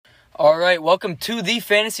All right, welcome to the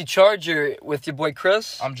Fantasy Charger with your boy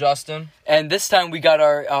Chris. I'm Justin. And this time we got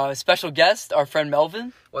our special guest, our friend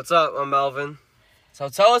Melvin. What's up? I'm Melvin. So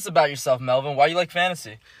tell us about yourself, Melvin. Why you like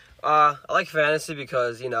fantasy? I like fantasy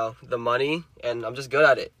because, the money, and I'm just good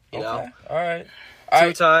at it, you know? All right.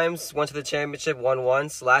 Two times, went to the championship, won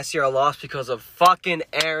once. Last year I lost because of fucking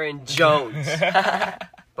Aaron Jones.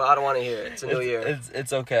 But I don't want to hear it. It's a new year.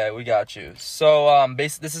 It's okay. We got you. So,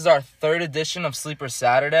 this is our third edition of Sleeper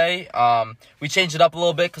Saturday. We changed it up a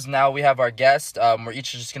little bit because now we have our guest. We're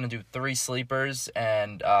each just going to do 3 sleepers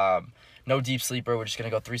and no deep sleeper. We're just going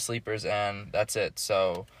to go 3 sleepers and that's it.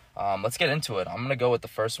 So, let's get into it. I'm going to go with the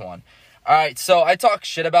first one. All right, so I talked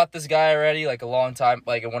shit about this guy already, like a long time,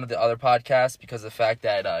 like in one of the other podcasts because of the fact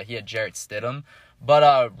that he had Jarrett Stidham.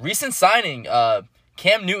 But recent signing,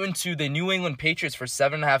 Cam Newton to the New England Patriots for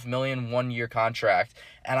 $7.5 million 1-year contract,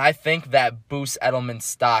 and I think that boosts Edelman's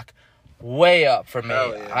stock way up for me.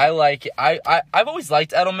 Yeah. I like it. I've always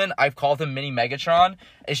liked Edelman. I've called him Mini Megatron.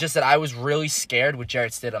 It's just that I was really scared with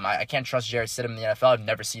Jarrett Stidham. I can't trust Jarrett Stidham in the NFL. I've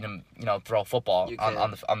never seen him, throw a football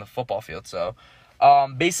on the football field. So,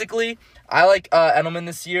 basically, I like Edelman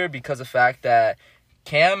this year because of the fact that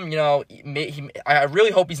Cam, I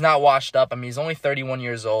really hope he's not washed up. I mean, he's only 31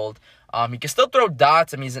 years old. He can still throw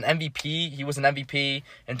dots. I mean, he's an MVP. He was an MVP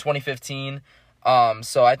in 2015.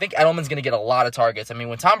 So I think Edelman's going to get a lot of targets. I mean,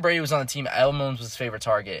 when Tom Brady was on the team, Edelman was his favorite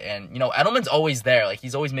target. And, Edelman's always there. Like,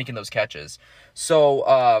 he's always making those catches.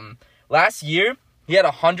 So, last year, he had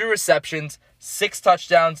 100 receptions, 6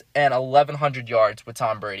 touchdowns, and 1,100 yards with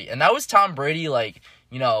Tom Brady. And that was Tom Brady,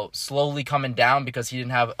 slowly coming down because he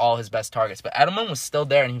didn't have all his best targets. But Edelman was still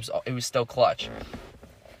there, and he was still clutch.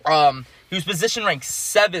 He was position ranked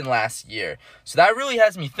 7 last year. So that really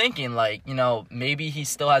has me thinking, maybe he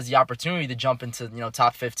still has the opportunity to jump into,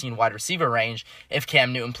 top 15 wide receiver range if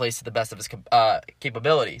Cam Newton plays to the best of his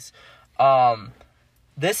capabilities.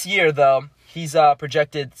 This year, though, he's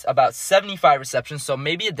projected about 75 receptions, so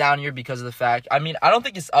maybe a down year because of the fact. I mean, I don't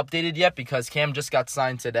think it's updated yet because Cam just got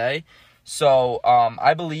signed today. So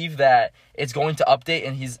I believe that it's going to update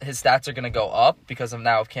and his stats are going to go up because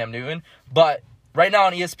of Cam Newton. But right now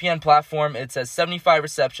on ESPN platform, it says 75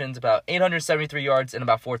 receptions, about 873 yards, and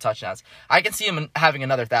about 4 touchdowns. I can see him having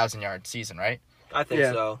another 1,000-yard season, right? I think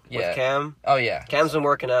so. Yeah. With Cam. Oh, yeah. Cam's been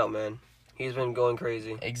working out, man. He's been going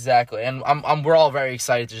crazy. Exactly. And we're all very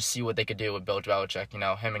excited to just see what they could do with Bill Belichick,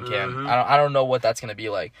 him and Cam. Mm-hmm. I don't know what that's going to be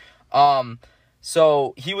like.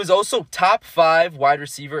 So he was also top 5 wide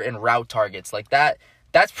receiver in route targets. Like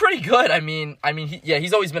that's pretty good. I mean,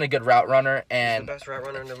 he's always been a good route runner and he's the best route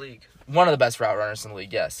runner in the league. One of the best route runners in the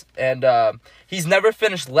league, yes. And he's never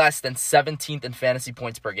finished less than 17th in fantasy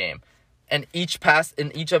points per game in each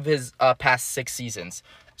of his past 6 seasons.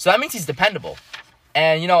 So that means he's dependable.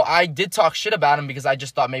 And, I did talk shit about him because I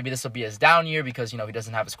just thought maybe this will be his down year because, he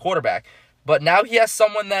doesn't have his quarterback. But now he has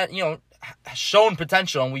someone that, has shown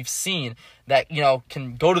potential and we've seen that,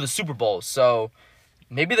 can go to the Super Bowl. So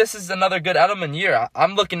maybe this is another good Edelman year.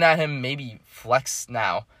 I'm looking at him maybe flex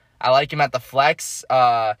now. I like him at the flex,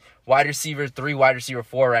 wide receiver 3, wide receiver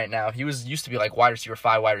 4 right now. He used to be like wide receiver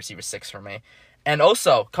 5, wide receiver 6 for me. And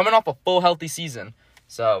also, coming off a full healthy season.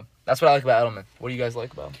 So, that's what I like about Edelman. What do you guys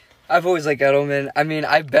like about him? I've always liked Edelman. I mean,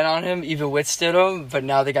 I've been on him even with Stidham, but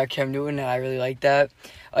now they got Cam Newton, and I really like that.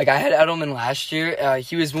 Like, I had Edelman last year.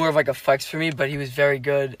 He was more of like a flex for me, but he was very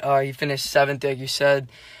good. He finished 7th, like you said.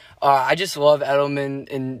 I just love Edelman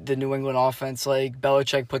in the New England offense. Like,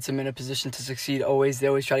 Belichick puts him in a position to succeed always. They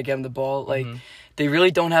always try to get him the ball. Like, They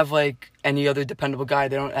really don't have, any other dependable guy.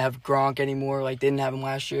 They don't have Gronk anymore. Like, they didn't have him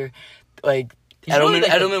last year. Like,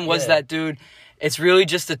 Edelman was that dude. It's really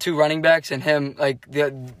just the 2 running backs and him. Like,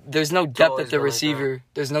 there's no depth at the receiver.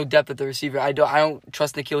 There's no depth at the receiver. I don't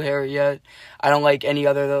trust N'Keal Harry yet. I don't like any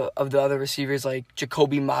other of the other receivers, like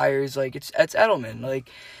Jacoby Myers. Like, it's Edelman. Like,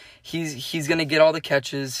 he's going to get all the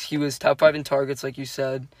catches. He was top 5 in targets, like you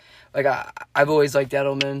said. Like, I've always liked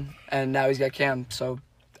Edelman, and now he's got Cam, so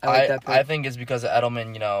I like that pick. I think it's because of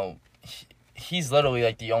Edelman, he's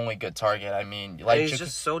literally, the only good target. I mean, he's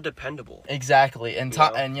just so dependable. Exactly. And,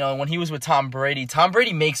 when he was with Tom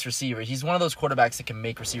Brady makes receivers. He's one of those quarterbacks that can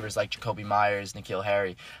make receivers like Jacoby Myers, N'Keal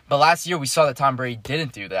Harry. But last year, we saw that Tom Brady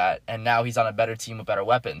didn't do that, and now he's on a better team with better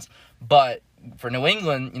weapons. But for New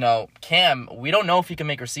England, Cam, we don't know if he can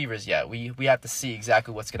make receivers yet. We have to see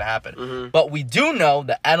exactly what's going to happen. Mm-hmm. But we do know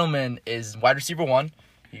that Edelman is wide receiver 1.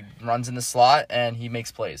 He runs in the slot, and he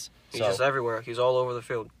makes plays. He's just everywhere. He's all over the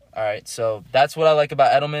field. All right, so that's what I like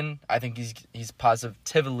about Edelman. I think he's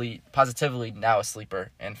positively now a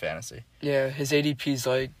sleeper in fantasy. Yeah, his ADP's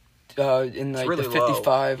in like really the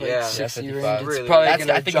 55, low. like Yeah. 60 Yeah, range. 55. It's Really probably low.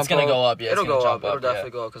 gonna I think jump it's gonna up. go up. Yeah, It'll it's gonna go jump up. It'll up.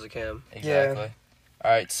 definitely go up because of Cam. Exactly.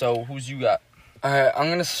 All right, so who's you got? All right, I'm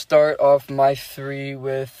gonna start off my 3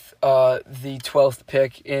 with the 12th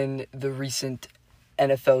pick in the recent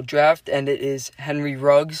NFL draft, and it is Henry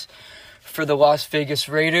Ruggs for the Las Vegas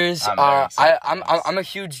Raiders. I'm very excited. I'm a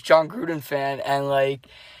huge John Gruden fan, and like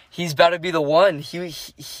he's about to be the one.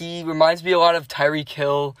 He reminds me a lot of Tyreek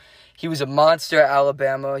Hill. He was a monster at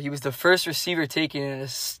Alabama. He was the first receiver taken in a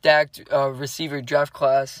stacked receiver draft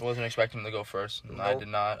class. I wasn't expecting him to go first. No, I Nope. did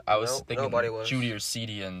not. I was thinking Nobody was. Judy or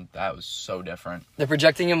CD, and that was so different. They're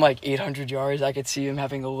projecting him like 800 yards. I could see him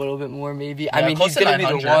having a little bit more, maybe. Yeah, I mean, close he's to gonna be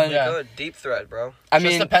the 900, one. yeah. Good deep threat, bro. I Just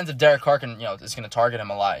mean, depends if Derek Carr can, is going to target him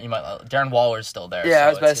a lot. You might. Darren Waller's still there. yeah, so I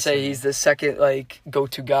was about to it's say gonna be- he's the second like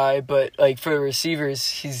go-to guy, but like for the receivers,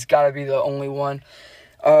 he's got to be the only one.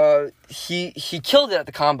 He killed it at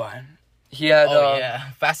the combine. He had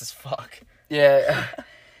fast as fuck. yeah.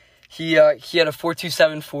 He had a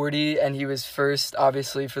 4.27 40, and he was first,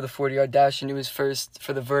 obviously, for the 40-yard dash, and he was first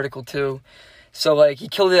for the vertical, too. So, like, he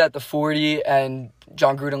killed it at the 40, and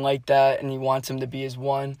John Gruden liked that, and he wants him to be his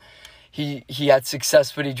one. He had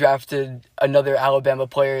success, but he drafted another Alabama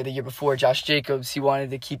player the year before, Josh Jacobs. He wanted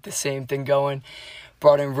to keep the same thing going.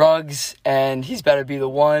 Brought in Ruggs, and he's better be the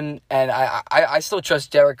one. And I still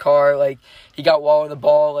trust Derek Carr. Like, he got Waller the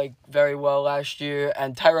ball, like, very well last year.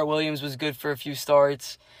 And Tyrell Williams was good for a few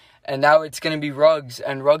starts. And now it's going to be Ruggs.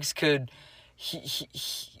 And Ruggs could...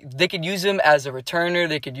 they could use him as a returner.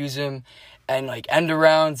 They could use him and like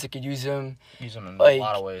end-arounds. They could use him... Use him in like, a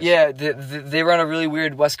lot of ways. Yeah, they run a really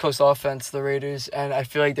weird West Coast offense, the Raiders. And I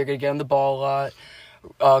feel like they're going to get him the ball a lot.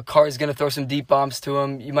 Carr's going to throw some deep bombs to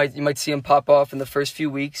him. You might see him pop off in the first few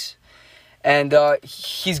weeks. And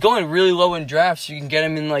he's going really low in drafts. You can get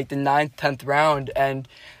him in like the 9th, 10th round. And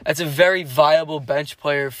that's a very viable bench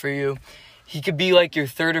player for you. He could be like your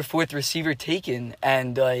 3rd or 4th receiver taken.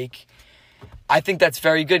 And like, I think that's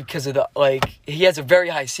very good because of he has a very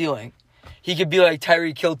high ceiling. He could be like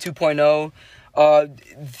Tyreek Hill 2.0.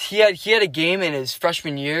 He had a game in his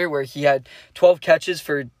freshman year where he had 12 catches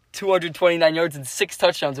for 229 yards and 6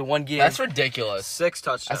 touchdowns in one game. That's ridiculous. 6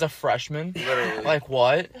 touchdowns. As a freshman? Literally. Like,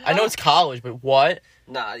 what? I know it's college, but what?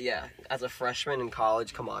 Nah, yeah. As a freshman in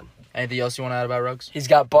college, come on. Anything else you want to add about Ruggs? He's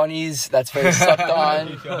got bunnies. That's very slept on.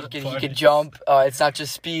 He could jump. It's not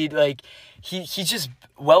just speed. Like he's just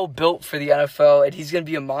well built for the NFL, and he's gonna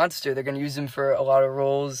be a monster. They're gonna use him for a lot of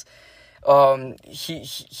roles.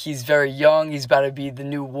 He's very young. He's about to be the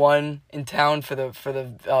new one in town for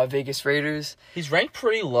the Vegas Raiders. He's ranked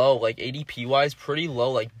pretty low, like ADP wise, pretty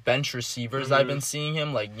low. Like bench receivers, I've been seeing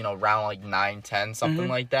him like round like 9, 10, something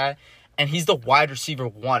like that. And he's the wide receiver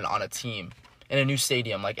 1 on a team in a new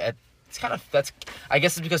stadium. Like I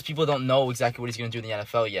guess it's because people don't know exactly what he's going to do in the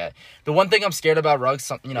NFL yet. The one thing I'm scared about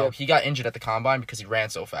Ruggs, he got injured at the combine because he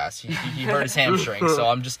ran so fast. He hurt his hamstring, so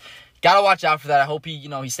I'm just gotta watch out for that. I hope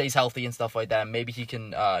he stays healthy and stuff like that. And maybe he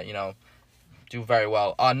can do very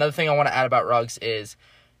well. Another thing I want to add about Ruggs is,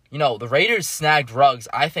 the Raiders snagged Ruggs,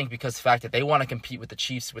 I think, because of the fact that they want to compete with the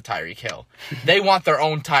Chiefs with Tyreek Hill. They want their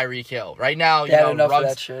own Tyreek Hill. Right now, enough Ruggs. of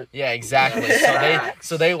that shit. Yeah, exactly.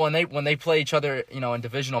 So they when they play each other, in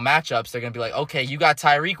divisional matchups, they're gonna be like, okay, you got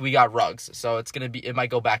Tyreek, we got Ruggs. So it might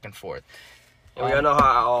go back and forth. And we all know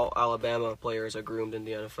how all Alabama players are groomed in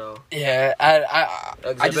the NFL. Yeah,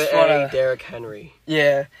 I just want to... Derrick Henry.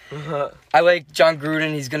 Yeah. I like John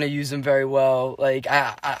Gruden. He's going to use him very well. Like,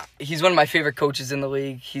 he's one of my favorite coaches in the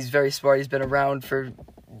league. He's very smart. He's been around for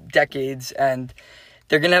decades, and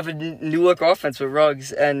they're going to have a new look offense with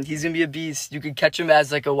Ruggs, and he's going to be a beast. You could catch him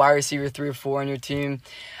as like a wide receiver 3 or 4 on your team.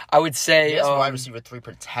 I would say... He has wide receiver 3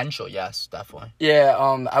 potential, yes, definitely. Yeah,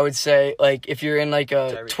 I would say, like, if you're in, like,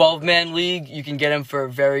 a 12-man league, you can get him for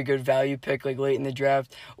a very good value pick, like, late in the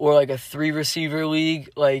draft. Or, like, a 3-receiver league,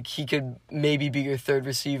 like, he could maybe be your 3rd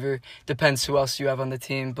receiver. Depends who else you have on the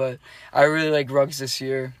team. But I really like Ruggs this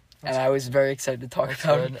year, and I was very excited to talk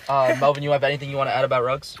about him. Melvin, you have anything you want to add about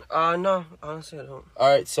Ruggs? No, honestly, I don't. All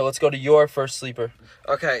right, so let's go to your first sleeper.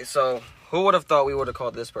 Okay, so... Who would have thought we would have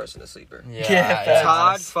called this person a sleeper? Yeah,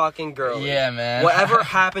 Todd fucking Gurley. Yeah, man. Whatever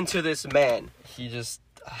happened to this man? He just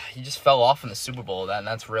fell off in the Super Bowl.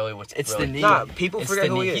 That's really what's it's really... the knee. Nah, people forget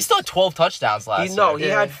who he is. He still had 12 touchdowns last year. He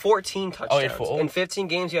had 14 touchdowns. Oh, he had 4? In 15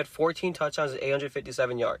 games, he had 14 touchdowns and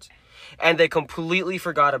 857 yards. And they completely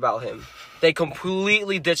forgot about him. They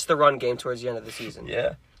completely ditched the run game towards the end of the season.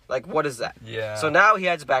 Yeah. Like, what is that? Yeah. So now he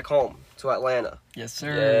heads back home to Atlanta. Yes,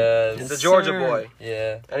 sir. He's a Georgia boy.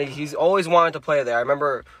 Yeah. And he's always wanted to play there. I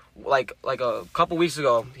remember, like a couple weeks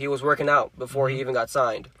ago, he was working out before he even got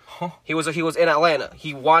signed. He was in Atlanta.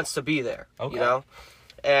 He wants to be there, Okay.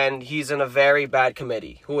 and he's in a very bad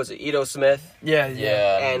committee. Who was it? Ito Smith. Yeah.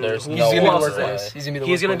 And there's he's no gonna be way. the workhorse. He's gonna be the workhorse.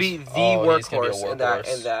 He's gonna be the he's gonna be a workhorse in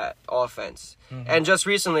workhorse. that offense. And just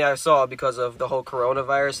recently, I saw because of the whole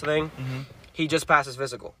coronavirus thing, he just passed his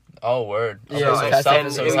physical. Oh, word. Yeah, Okay, he's so passed healthy.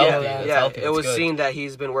 it. So he's Yeah, healthy. yeah, It's Yeah, healthy. it It's was good. seen that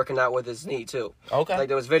he's been working out with his knee too. Okay. Like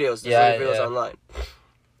there was videos. Yeah, There's videos yeah. online,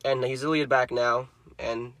 and he's the lead back now.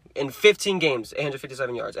 And in 15 games,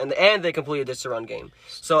 857 yards, and they completed this run game.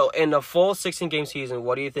 So in a full 16-game season,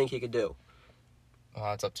 what do you think he could do?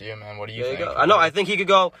 Well, it's up to you, man. What do you There you think? go. I know. I think he could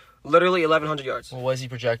go literally 1,100 yards. Well, what is he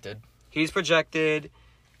projected? He's projected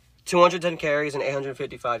 210 carries and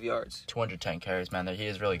 855 yards. 210 carries, man. He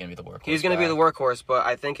is really going to be the workhorse. He's going to be the workhorse, but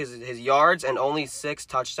I think his yards and only 6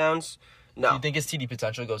 touchdowns. Do No, you think his TD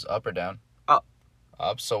potential goes up or down? Up.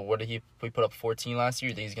 Up. So what did he put up 14 last year?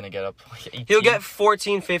 You think he's going to get up like 18? he'll get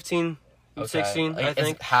 14, 15, Okay. 16. Like, I it's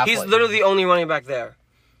think half he's like- literally the only running back there.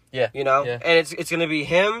 Yeah. You know, Yeah. and it's going to be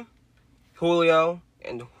him, Julio,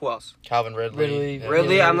 and who else? Calvin Ridley.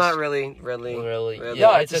 Ridley, Yeah. I'm not really. Really.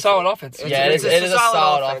 Yeah, it's a solid offense. Yeah, it is it's a a solid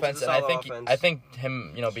solid offense. offense, It's a and I solid think offense. I think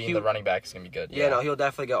him, being He- the running back is gonna be good. Yeah, no, he'll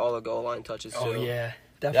definitely get all the goal line touches too. Oh yeah,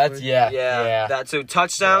 That's definitely. yeah. That too.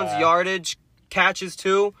 Touchdowns, Yeah. yardage, catches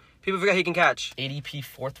too. People forget he can catch. ADP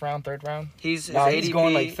 4th round, 3rd round. His Nah, ADP, he's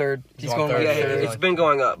going like third. He's going like Yeah, third. it's been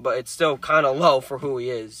going up, but it's still kind of low for who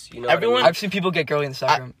he is. You know, Everyone- What I mean? I've seen people get Gurley in the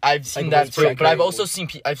Instagram. I've seen Like, that it's too, pretty but I've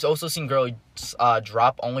crazy. also seen Gurley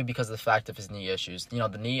drop only because of the fact of his knee issues. The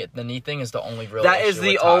knee thing is the only real. That issue is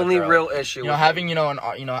the with Todd only Gurley. real issue. with Having him.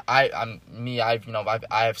 I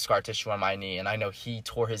have scar tissue on my knee, and I know he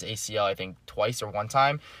tore his ACL I think twice or one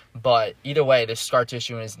time, but either way, there's scar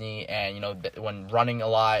tissue in his knee, and when running a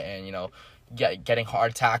lot and getting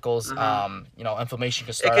hard tackles, inflammation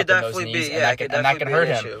could it start could up in those definitely knees, be. and Yeah, that it could can hurt definitely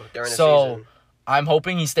be an him. issue during the So season. I'm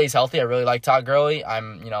hoping he stays healthy. I really like Todd Gurley. A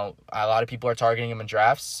lot of people are targeting him in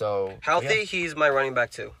drafts. So Healthy, he's my running back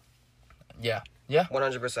too. Yeah.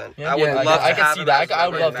 100%. Yeah. I would love to I can have see him that. as I my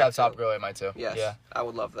would running love to have back, Todd too. Gurley in mine too. Yes, Yeah. I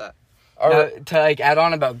would love that. All Now, right. to add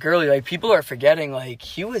on about Gurley, people are forgetting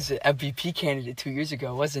he was an MVP candidate 2 years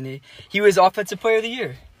ago, wasn't he? He was Offensive Player of the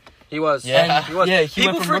Year. He was. Yeah. He was. Yeah, he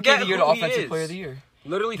People went from Rookie forget of the Year to who he Offensive is. Player of the Year.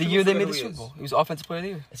 Literally, The people year they forget made the who he Super is. Bowl, he was Offensive Player of the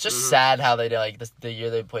Year. It's just sad how they did the year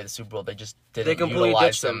they played the Super Bowl. They just didn't They completely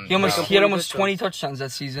utilize ditched him. him. He almost No. he had almost Completely 20 touchdowns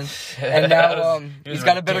that season, and now He was he's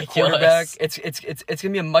got a better ridiculous. quarterback. It's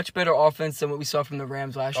gonna be a much better offense than what we saw from the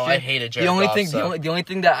Rams last year. I hated Jared the only Goff, thing so. the only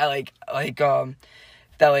thing that I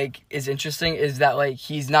that is interesting is that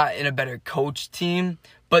he's not in a better coach team,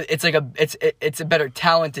 but it's a better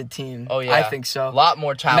talented team. Oh yeah, I think so. A lot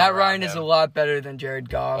more talent. Matt Ryan around is him. a lot better than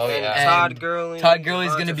Jared Goff. Oh, And yeah. And Todd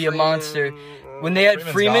Gurley's going to Devonta be a monster. Freeman. When they had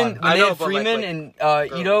Freeman's Freeman, gone. I know, but Freeman like, and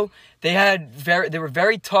Gurley. Ito, they were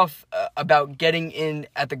very tough about getting in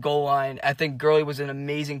at the goal line. I think Gurley was an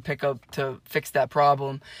amazing pickup to fix that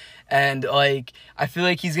problem, and I feel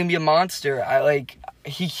like he's gonna be a monster.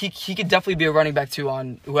 He could definitely be a running back too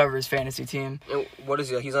on whoever's fantasy team. And what is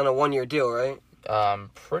he? He's on a 1-year deal, right?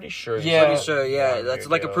 Pretty sure. he's Yeah. on Pretty sure. Yeah, one that's year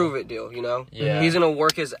like a deal. prove it deal. Yeah. He's gonna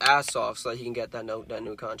work his ass off so that he can get that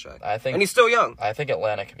new contract. I think. And he's still young. I think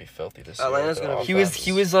Atlanta could be filthy this year. Atlanta's with their gonna be-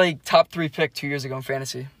 He was top 3 pick 2 years ago in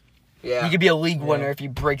fantasy. Yeah. He could be a league winner if he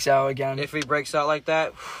breaks out again. If he breaks out like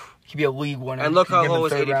that, He could be a league winner. and look Could how give him low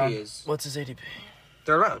his third ADP round. is. What's his ADP?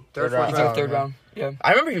 Third round. Third Fourth round. He's like Oh, third man. round. Yeah. I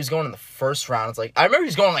remember he was going in the first round. I remember he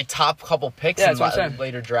was going top couple picks Yeah, in that's what I'm saying.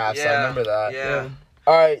 later drafts. Yeah. I remember that. Yeah.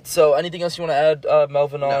 All right. So, anything else you want to add,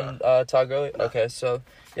 Melvin, on Todd Gurley? No. Okay. So,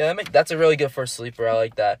 yeah, that's a really good first sleeper. I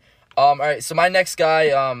like that. All right. So my next guy,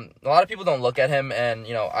 a lot of people don't look at him, and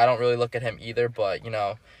I don't really look at him either. But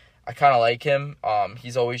I kind of like him.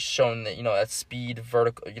 He's always shown that that speed,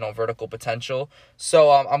 vertical potential. So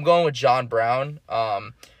I'm going with John Brown.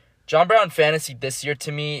 John Brown fantasy this year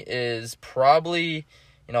to me is probably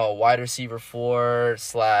a wide receiver 4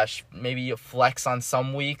 / maybe a flex on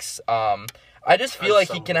some weeks. I just feel On like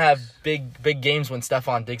some he can weeks. have big games when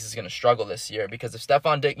Stephon Diggs is going to struggle this year, because if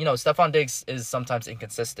Stephon Diggs is sometimes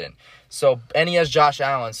inconsistent. So, and he has Josh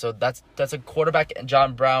Allen, so that's a quarterback and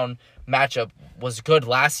John Brown matchup was good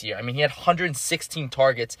last year. I mean, he had 116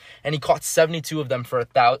 targets and he caught 72 of them for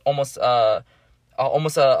almost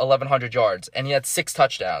 1,100 yards, and he had 6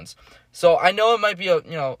 touchdowns. So I know it might be a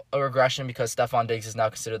regression because Stephon Diggs is now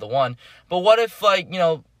considered the one. But what if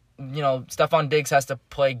Stephon Diggs has to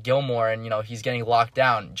play Gilmore and he's getting locked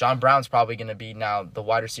down? John Brown's probably going to be now the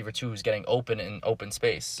wide receiver 2 who's getting open in open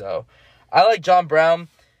space. So I like John Brown.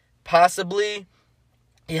 Possibly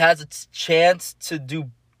he has a chance to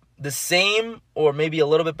do the same or maybe a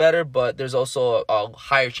little bit better, but there's also a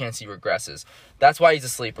higher chance he regresses. That's why he's a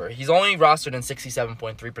sleeper. He's only rostered in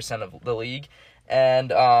 67.3% of the league, And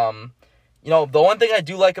the one thing I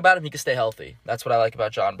do like about him, he can stay healthy. That's what I like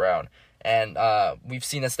about John Brown. And we've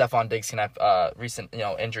seen that Stephon Diggs can have recent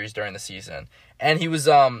injuries during the season. And he was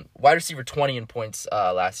wide receiver 20 in points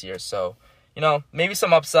last year. So, maybe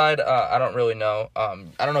some upside. I don't really know. I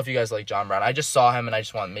don't know if you guys like John Brown. I just saw him, and I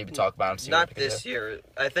just want to maybe talk about him. See Not this year.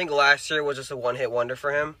 I think last year was just a one-hit wonder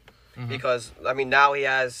for him. Because, now he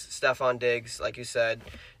has Stephon Diggs, like you said.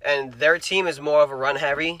 And their team is more of a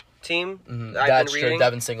run-heavy team. That's true.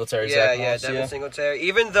 Devin Singletary. Devin Singletary.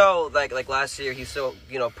 Even though, like last year, he still,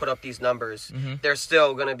 put up these numbers, they're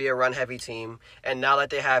still going to be a run-heavy team. And now that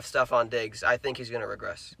they have Stephon Diggs, I think he's going to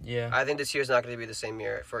regress. Yeah. I think this year's not going to be the same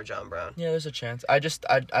year for John Brown. Yeah, there's a chance.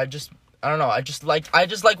 I don't know. I just like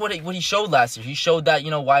what he showed last year. He showed that,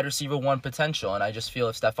 wide receiver 1 potential, and I just feel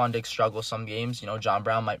if Stephon Diggs struggles some games, John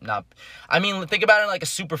Brown might not. I mean, think about it like a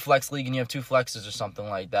super flex league, and you have 2 flexes or something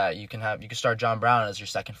like that. You can start John Brown as your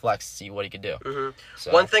second flex to see what he could do.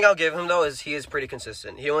 So, one thing I'll give him though is he is pretty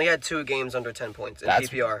consistent. He only had 2 games under 10 points in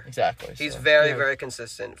PPR. Exactly. He's very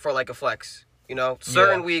consistent for like a flex.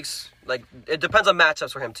 Certain weeks, like it depends on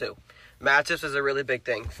matchups for him too. Matchups is a really big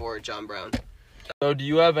thing for John Brown. So, do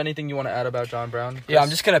you have anything you want to add about John Brown, Chris? Yeah, I'm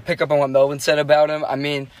just going to pick up on what Melvin said about him. I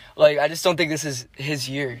mean, I just don't think this is his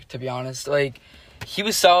year, to be honest. He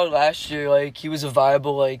was solid last year. He was a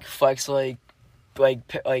viable, flex,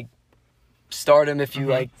 start him if you,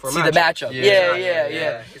 see the matchup.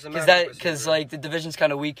 Yeah. Because, the division's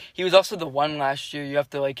kind of weak. He was also the 1 last year. You have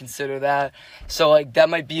to, consider that. So, that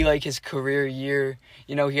might be, his career year.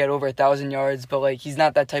 He had over 1,000 yards, but, he's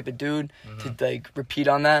not that type of dude to, repeat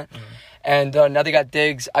on that. And now they got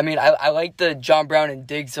Diggs. I mean, I like the John Brown and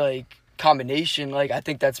Diggs, combination. I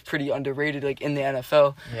think that's pretty underrated, in the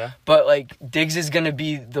NFL. Yeah. But, Diggs is going to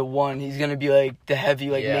be the one. He's going to be, the heavy,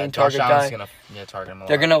 main target guy. Gonna, target him a lot.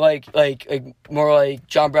 They're going to, more like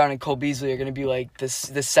John Brown and Cole Beasley are going to be, the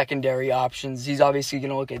secondary options. He's obviously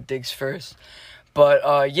going to look at Diggs first. But,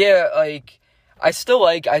 I still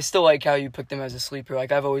like how you picked him as a sleeper.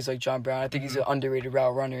 I've always liked John Brown. I think he's an underrated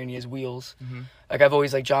route runner, and he has wheels. I've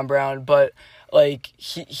always liked John Brown, but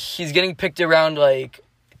he's getting picked around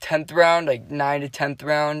 10th round, 9th to 10th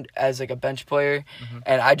round as a bench player,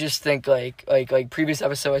 and I just think like previous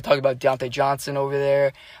episode I talked about Deontay Johnson over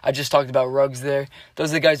there. I just talked about Ruggs there. Those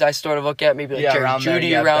are the guys I sort of look at. Maybe Jerry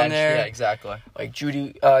Jeudy around there. Yeah, exactly.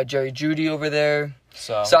 Jerry Jeudy over there.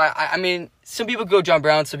 So I mean, some people go John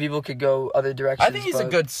Brown, some people could go other directions. I think he's a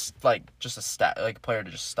good just a stat player to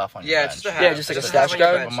just stuff on your bench. Just a stash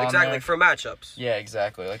guy. Exactly for matchups. Yeah,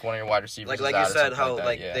 exactly. One of your wide receivers. Like you said, how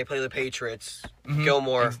they play the Patriots,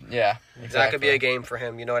 Gilmore. Yeah, exactly. That could be a game for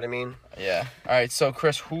him. You know what I mean? Yeah. All right. So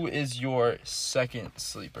Chris, who is your second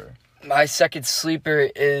sleeper? My second sleeper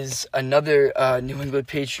is another New England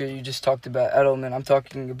Patriot. You just talked about Edelman. I'm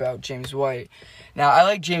talking about James White. Now, I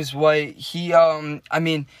like James White. He,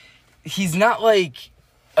 he's not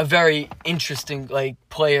a very interesting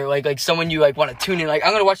player, like someone you want to tune in. I'm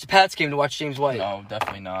gonna watch the Pats game to watch James White. No,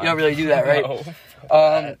 definitely not. You don't really do that, right?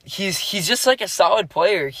 No. He's just a solid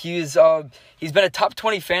player. He's been a top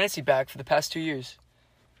 20 fantasy back for the past 2 years.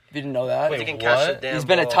 If you didn't know that. Wait, what? He's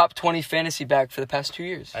been a top 20 fantasy back for the past 2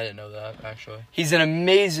 years. I didn't know that, actually. He's an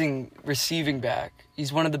amazing receiving back.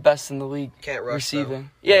 He's one of the best in the league. Can't rush, receiving.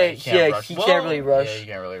 Though. He can't really rush. Yeah, he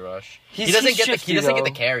can't really rush. He doesn't get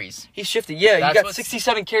the carries. He's shifty. Yeah, he got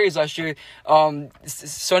 67 carries last year.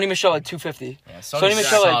 Sonny Michel had 250. Yeah, Sonny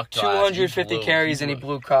Michel had 250 carries and he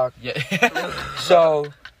blew cock. Yeah. So,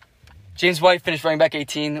 James White finished running back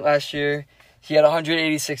 18 last year. He had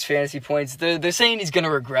 186 fantasy points. They're saying he's going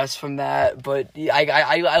to regress from that, but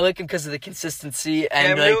I like him because of the consistency.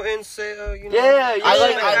 And Cam Newton say,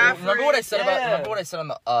 remember what I said on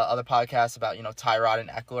the other podcast about, Tyrod and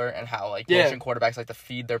Eckler and how, motion quarterbacks like to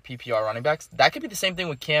feed their PPR running backs? That could be the same thing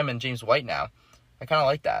with Cam and James White now. I kind of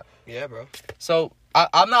like that. Yeah, bro. So, I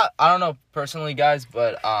don't know personally, guys,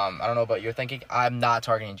 but I don't know about your thinking. I'm not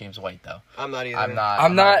targeting James White, though. I'm not either.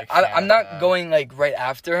 I'm not going, right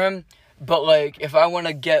after him. But, if I want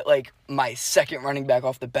to get, my second running back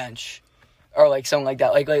off the bench or, something like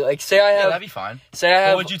that. Say I have... Yeah, that'd be fine. Say I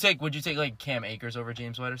have... Would you take, Cam Akers over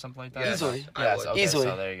James White or something like that? Easily. Yes, okay, easily.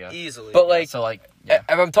 So there you go. Easily. But, if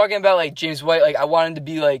I'm talking about, James White, I want him to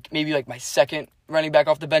be, maybe, my second running back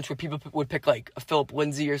off the bench where people would pick, a Phillip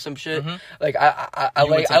Lindsay or some shit.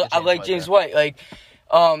 I like James White.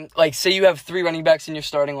 Say you have 3 running backs in your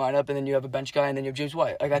starting lineup, and then you have a bench guy, and then you have James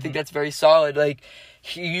White. I think that's very solid.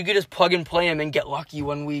 You could just plug and play him and get lucky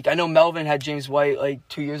one week. I know Melvin had James White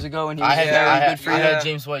 2 years ago, and he was very good for you. I had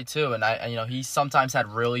James White too, and he sometimes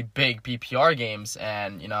had really big PPR games,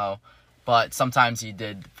 and But sometimes he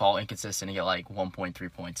did fall inconsistent and get like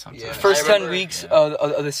 1.3 points sometimes. Yeah. First I remember, 10 weeks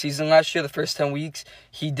of the season last year, the first 10 weeks,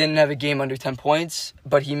 he didn't have a game under 10 points,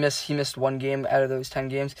 but he missed one game out of those 10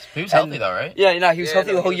 games. He was healthy though, right? Yeah, no, he was Yeah,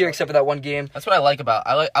 healthy no, the whole he was year healthy. except for that one game. That's what I like about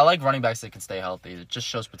I like running backs that can stay healthy. It just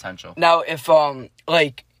shows potential. Now, if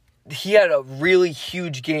he had a really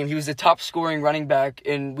huge game. He was the top scoring running back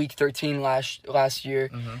in week 13 last year.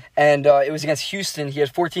 Mm-hmm. And it was against Houston. He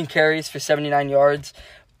had 14 carries for 79 yards.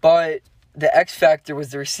 But the X factor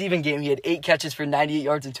was the receiving game. He had 8 catches for 98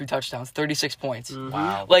 yards and 2 touchdowns, 36 points. Mm-hmm.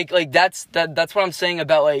 Wow. Like that's what I'm saying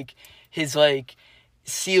about like his like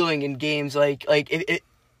ceiling in games. Like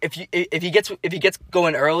if he gets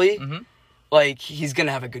going early, Mhm. like he's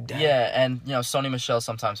gonna have a good day. Yeah, and Sony Michel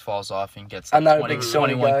sometimes falls off and gets I'm like not a big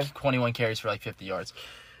Sony guy. 21 carries for like 50 yards.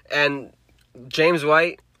 And James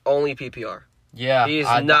White, only PPR. Yeah, He's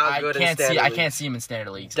I not good in can't standard I leagues. can't see him in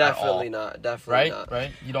standard leagues. Definitely at all. not. Definitely Right, not.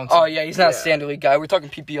 right. You don't. Oh see- yeah, he's not a Yeah. standard league guy. We're talking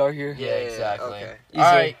PPR here. Yeah, Yeah, exactly. okay. All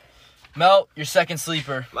right, Mel, your second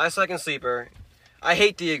sleeper. My second sleeper. I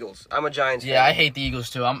hate the Eagles. I'm a Giants fan. Yeah, I hate the Eagles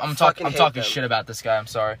too. I'm Fucking hate talking them. shit about this guy. I'm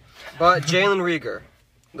sorry. But Jalen Reagor,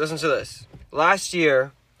 listen to this. Last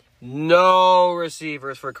year, no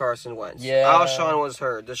receivers for Carson Wentz. Yeah. Alshon was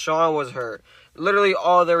hurt. Deshaun was hurt. Literally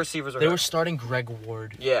all their receivers were They hurt. were starting Greg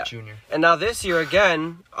Ward Yeah. Jr. And now this year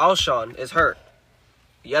again, Alshon is hurt.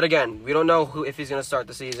 Yet again, we don't know if he's going to start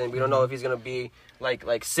the season. We don't know if he's going to be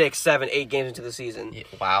like 6, 7, 8 games into the season. Yeah,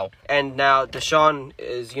 wow. And now Deshaun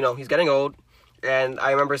is, he's getting old. And I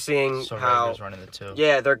remember seeing So how Raiders running the two.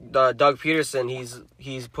 yeah, Doug Peterson,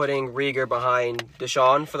 he's putting Reagor behind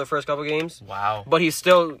Deshaun for the first couple games. Wow. But he's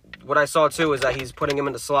still, what I saw too is that he's putting him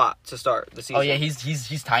in the slot to start the season. Oh yeah, he's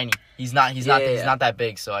tiny. He's not Yeah. that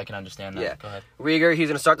big, so I can understand that. Yeah. Go ahead. Reagor, he's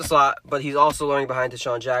going to start the slot, but he's also learning behind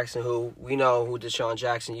Deshaun Jackson, who we know who Deshaun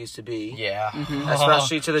Jackson used to be. Yeah.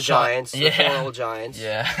 Especially to the Giants, the Yeah. poor old Giants.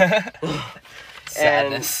 Yeah.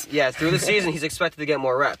 Sadness. And yeah, through the season, he's expected to get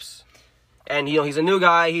more reps. And, he's a new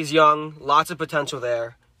guy. He's young. Lots of potential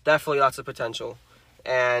there. Definitely lots of potential.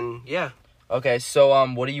 And, yeah. Okay, so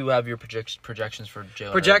what do you have your projections for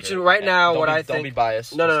Jalen? Projection Reagor? right now, Don't what be, I don't think... be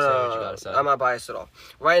biased. No, Just say what you gotta say. I'm not biased at all.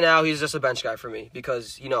 Right now, he's just a bench guy for me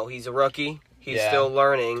because, he's a rookie. He's Yeah. still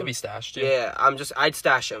learning. Could be stashed. Too. Yeah, I'd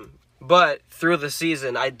stash him. But through the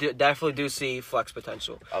season, I definitely do see flex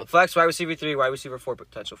potential. Oh. Flex, wide receiver 3, wide receiver 4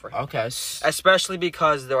 potential for him. Okay. Especially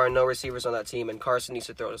because there are no receivers on that team and Carson needs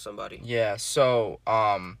to throw to somebody. Yeah. So,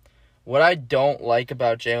 what I don't like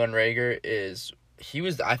about Jalen Reagor is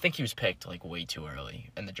I think he was picked like way too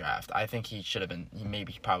early in the draft. I think he should have been.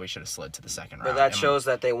 He probably should have slid to the second round. But that shows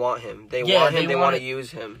that they want him. They Yeah, want him. they They want want it. to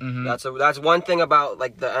use him. Mhm. That's one thing about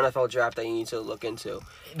like the NFL draft that you need to look into.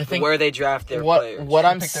 The thing, Where they draft their players. What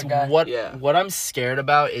I'm Pick their guy. Yeah. what I'm scared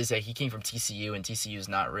about is that he came from TCU and TCU is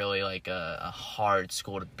not really like a hard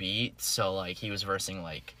school to beat. So like he was versing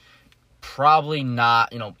like probably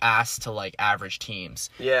not asked to like average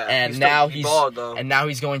teams. Yeah. And he balled, though. now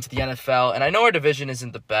he's going to the NFL. And I know our division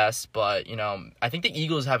isn't the best, but I think the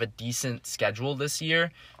Eagles have a decent schedule this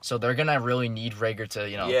year, so they're gonna really need Reagor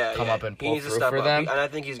to come up and He pull needs to through step for up. them. And I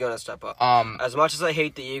think he's gonna step up. As As much as I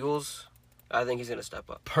hate the Eagles, I think he's gonna step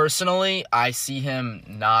up. personally, I see him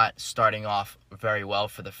not starting off very well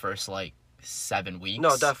for the first 7 weeks.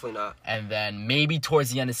 No, definitely not. And then maybe towards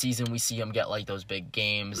the end of the season, we see him get those big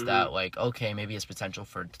games Mm-hmm. that okay, maybe it's potential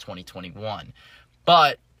for 2021.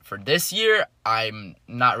 But for this year, I'm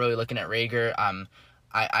not really looking at Reagor.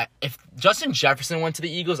 If Justin Jefferson went to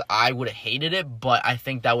the Eagles, I would have hated it, but I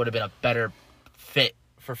think that would have been a better fit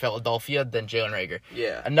for Philadelphia than Jalen Reagor.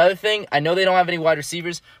 Yeah. Another thing, I know they don't have any wide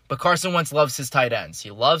receivers, but Carson Wentz loves his tight ends.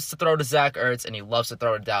 He loves to throw to Zach Ertz, and he loves to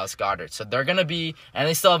throw to Dallas Goedert. So they're going to be, and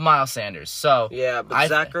they still have Miles Sanders. So Yeah, but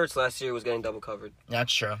Zach Ertz last year was getting double covered.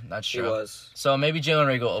 That's true. That's He true. was. So maybe Jalen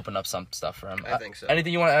Reagor will open up some stuff for him. I think so.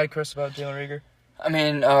 Anything you want to add, Chris, about Jalen Reagor? I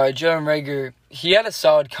mean, Jalen Reagor, he had a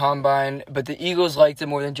solid combine, but the Eagles liked him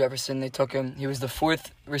more than Jefferson. They took him. He was the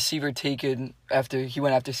 4th receiver taken after he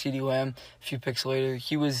went after CeeDee Lamb a few picks later.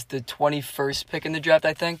 He was the 21st pick in the draft,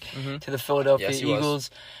 I think, to the Philadelphia Yes, he was.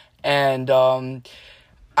 Eagles. And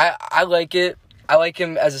I like it. I like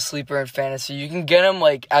him as a sleeper in fantasy. You can get him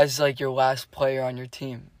as your last player on your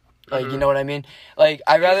team. You know what I mean? I'd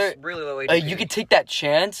rather He's really low you could take that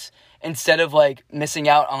chance instead of missing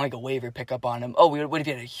out on a waiver pickup on him. Oh, what if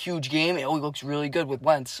he had a huge game? Oh, he looks really good with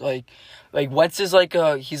Wentz. Wentz is he's like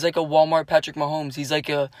a Walmart Patrick Mahomes. He's like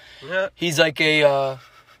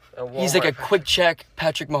a quick check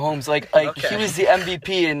Patrick Mahomes. Okay. He was the MVP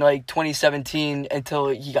in 2017 until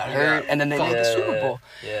he got hurt, and then they made the Super Bowl.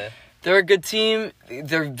 Yeah. they're a good team.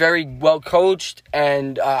 They're very well coached,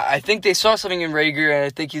 and I think they saw something in Rager, and I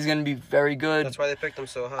think he's going to be very good. That's why they picked him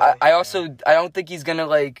so high. I don't think he's going to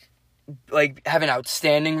like have an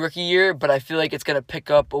outstanding rookie year, but I feel like it's going to pick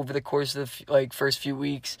up over the course of the first few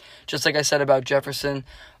weeks, just like I said about Jefferson.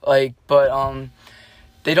 But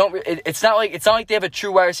they don't. It's not like they have a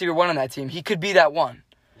true wide receiver one on that team. He could be that one.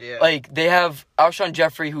 Yeah. They have Alshon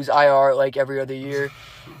Jeffrey, who's IR every other year,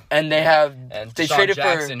 and they traded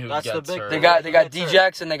Jackson, for. who That's gets the big. hurt. They got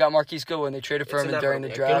D-Jackson, they got Marquise Goodwin. They traded for him during the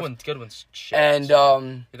draft. Goodwin's shit. And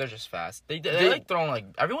they're just fast. They like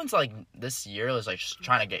throwing everyone's this year is just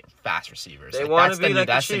trying to get fast receivers. They want to be like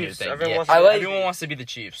the Chiefs. Everyone wants to be the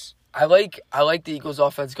Chiefs. I like the Eagles'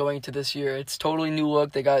 offense going into this year. It's totally new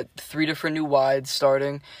look. They got 3 different new wides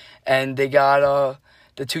starting, and they got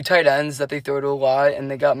the 2 tight ends that they throw to a lot,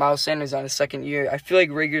 and they got Miles Sanders on his second year. I feel like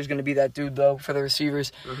Rager's going to be that dude, though, for the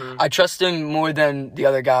receivers. Mm-hmm. I trust him more than the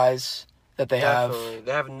other guys that they Definitely. have.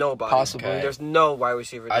 They have nobody. Possibly. Okay. There's no wide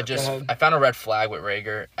receiver. I found a red flag with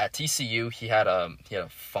Rager. At TCU, he had a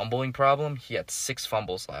fumbling problem. He had 6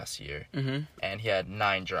 fumbles last year, and he had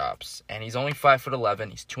 9 drops. And he's only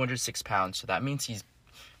 5'11". He's 206 pounds, so that means he's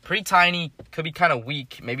pretty tiny, could be kind of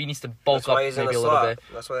weak. Maybe he needs to bulk up maybe a little bit.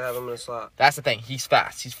 That's why they have him in the slot. That's the thing. He's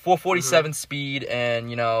fast. He's 447 speed, and,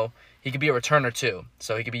 he could be a returner, too.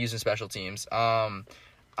 So he could be using special teams. So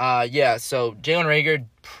Jalen Rager,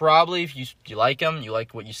 probably, if you like him, you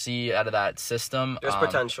like what you see out of that system. There's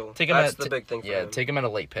potential. That's the big thing for him. Take him at a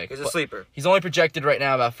late pick. He's a sleeper. He's only projected right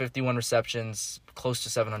now about 51 receptions, close to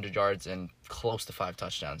 700 yards, and close to 5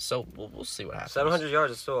 touchdowns. So we'll see what happens. 700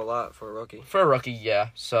 yards is still a lot for a rookie. For a rookie, yeah.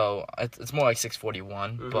 So it's more like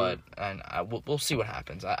 641, but we'll see what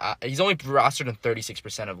happens. He's only rostered in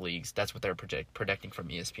 36% of leagues. That's what they're predicting from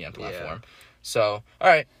ESPN platform. Yeah. So, all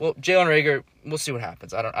right. Well, Jalen Rager, we'll see what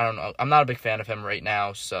happens. I don't know. I'm not a big fan of him right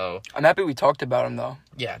now, so. I'm happy we talked about him, though.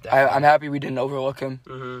 Yeah, definitely. I'm happy we didn't overlook him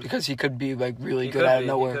because he could be, really good out of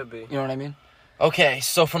nowhere. He could be. You know what I mean? Okay,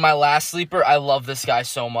 so for my last sleeper, I love this guy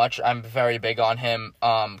so much. I'm very big on him.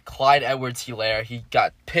 Clyde Edwards-Helaire. He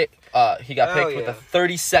got picked with a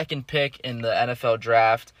 32nd pick in the NFL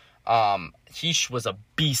draft. He was a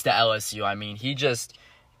beast at LSU. I mean, he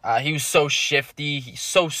was so shifty. He's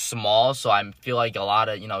so small, so I feel like a lot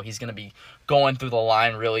of, he's going to be going through the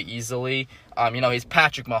line really easily. He's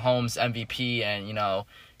Patrick Mahomes MVP, and,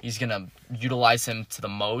 he's going to utilize him to the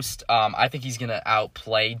most. I think he's going to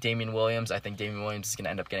outplay Damian Williams. I think Damian Williams is going to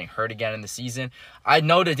end up getting hurt again in the season. I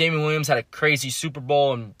know that Damian Williams had a crazy Super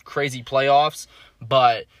Bowl and crazy playoffs,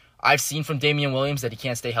 but I've seen from Damian Williams that he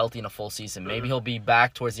can't stay healthy in a full season. Maybe he'll be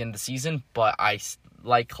back towards the end of the season, but I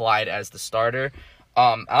like Clyde as the starter.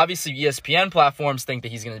 Obviously, ESPN platforms think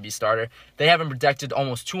that he's going to be starter. They have him projected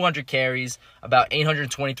almost 200 carries, about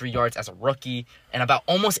 823 yards as a rookie, and about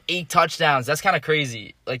almost 8 touchdowns. That's kind of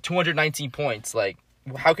crazy. 219 points.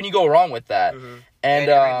 How can you go wrong with that? And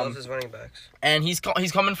he loves his running backs. And he's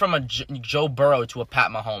coming from a Joe Burrow to a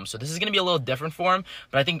Pat Mahomes, so this is going to be a little different for him.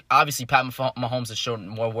 But I think obviously Pat Mahomes has shown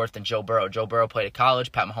more worth than Joe Burrow. Joe Burrow played at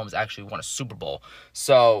college. Pat Mahomes actually won a Super Bowl.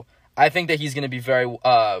 So I think that he's going to be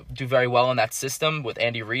do very well in that system with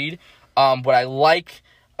Andy Reid. What I like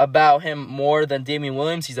about him more than Damian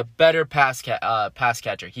Williams, he's a better pass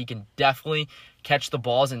catcher. He can definitely catch the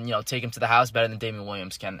balls and take him to the house better than Damian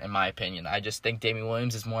Williams can, in my opinion. I just think Damian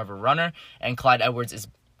Williams is more of a runner, and Clyde Edwards is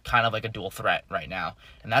kind of like a dual threat right now.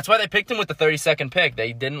 And that's why they picked him with the 32nd pick.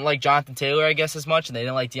 They didn't like Jonathan Taylor, I guess, as much, and they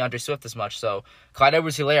didn't like DeAndre Swift as much. So Clyde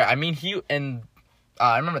Edwards-Helaire, I mean,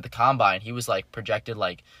 I remember at the Combine, he was projected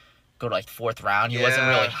go to 4th round. He wasn't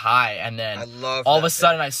really high, and then all of a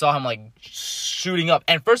sudden I saw him shooting up.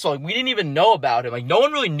 And first of all, we didn't even know about him. No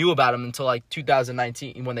one really knew about him until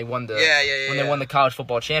 2019 when they won they won the college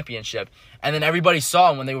football championship. And then everybody saw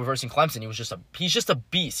him when they were versing Clemson. He's just a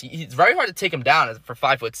beast. It's very hard to take him down for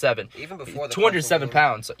 5'7". Even before the 207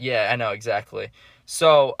 pounds. Yeah, I know exactly.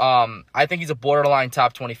 So I think he's a borderline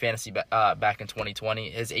top 20 fantasy back in 2020.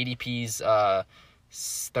 His ADP's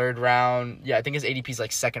 3rd round. Yeah, I think his ADP's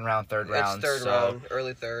 2nd round, 3rd round. It's 3rd round,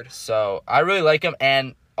 early 3rd. So I really like him,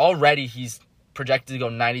 and already he's projected to go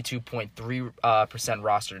 92.3%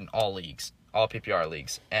 rostered in all leagues, all PPR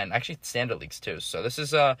leagues, and actually standard leagues too. So this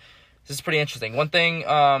is pretty interesting. One thing,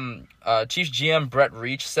 Chiefs GM Brett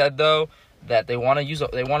Reach said though that they want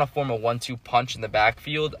to form a 1-2 punch in the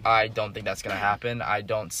backfield. I don't think that's gonna happen. I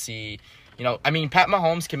don't see, Pat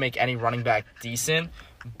Mahomes can make any running back decent,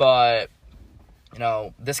 but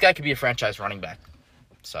this guy could be a franchise running back.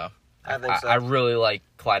 So I think so. I really like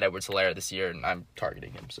Clyde Edwards-Helaire this year, and I'm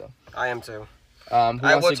targeting him. So I am too.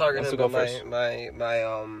 I will target him,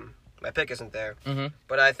 but My pick isn't there. Mm-hmm.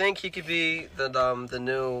 But I think he could be the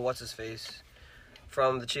new what's-his-face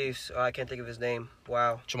from the Chiefs. Oh, I can't think of his name.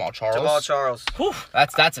 Wow. Jamal Charles. Jamal Charles. Whew,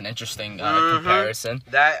 that's an interesting comparison.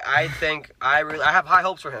 That I think I have high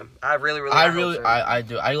hopes for him. I really high hopes for him. I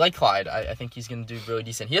do. I like Clyde. I think he's gonna do really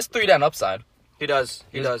decent. He has 3 down upside. He does.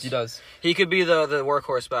 He does. He does. He could be the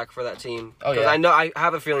workhorse back for that team. Oh, yeah. I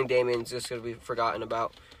have a feeling Damien's just going to be forgotten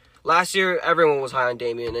about. Last year, everyone was high on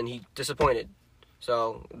Damien, and he disappointed.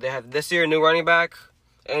 So, they have this year a new running back,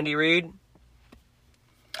 Andy Reid.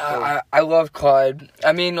 I love Clyde.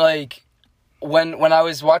 I mean, like, when I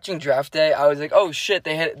was watching draft day, I was like, oh, shit,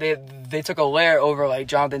 they took a layer over, like,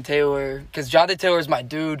 Jonathan Taylor. Because Jonathan Taylor is my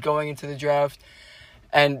dude going into the draft.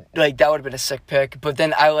 And, like, that would have been a sick pick. But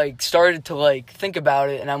then I, like, started to, like, think about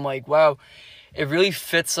it. And I'm like, wow, it really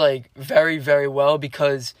fits, like, very, very well.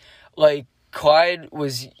 Because, like, Clyde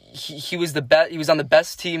was, he was the best. He was on the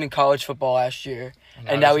best team in college football last year.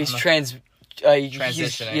 And now he's transitioning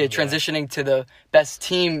to the best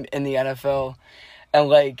team in the NFL.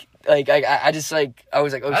 And, I was like,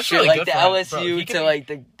 oh, That's shit, really like good the for him, LSU bro. to, like,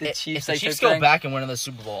 the Chiefs. If the Chiefs go back and win the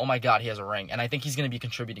Super Bowl, oh my God, he has a ring. And I think he's going to be a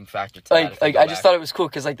contributing factor to that. I just thought it was cool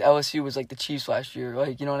because, like, the LSU was, like, the Chiefs last year.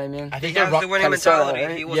 Like, you know what I mean? I think He has the winning mentality.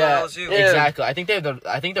 Right? He was on LSU. Yeah. Exactly. I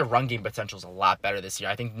think their run game potential is a lot better this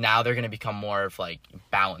year. I think now they're going to become more of, like,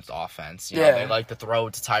 balanced offense. You know, they like to throw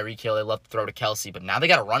to Tyreek Hill. They love to throw to Kelsey. But now they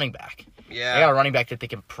got a running back. Yeah. They got a running back that they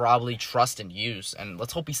can probably trust and use. And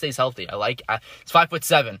let's hope he stays healthy. It's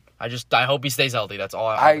 5'7". I hope he stays healthy. That's all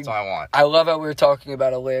I want. I love how we were talking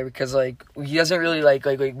about Allaire because, like, he doesn't really, like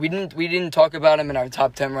we didn't talk about him in our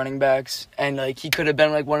top 10 running backs. And, like, he could have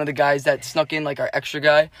been, like, one of the guys that snuck in, like, our extra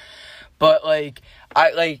guy. But, like,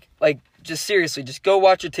 just seriously, just go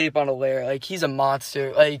watch a tape on Allaire. Like, he's a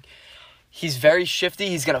monster. Like, he's very shifty.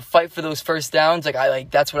 He's going to fight for those first downs.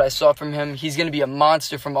 That's what I saw from him. He's going to be a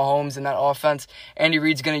monster for Mahomes in that offense. Andy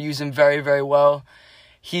Reid's going to use him very, very well.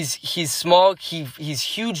 He's small. He's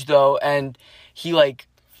huge, though, and he, like,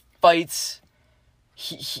 fights.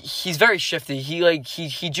 He's very shifty.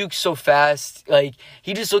 He jukes so fast. Like,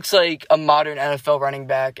 he just looks like a modern NFL running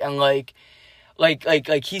back. And, like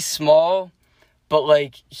he's small, but,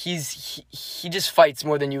 like, he just fights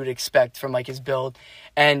more than you would expect from, like, his build.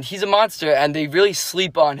 And he's a monster, and they really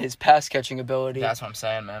sleep on his pass-catching ability. That's what I'm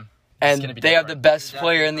saying, man. And they have the best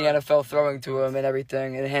player in the NFL throwing to him and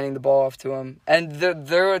everything and handing the ball off to him. And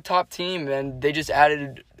they're a top team, and they just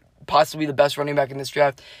added possibly the best running back in this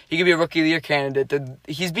draft. He could be a Rookie of the Year candidate.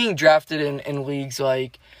 He's being drafted in leagues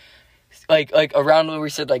like around where we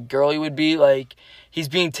said, like, Gurley would be. Like, he's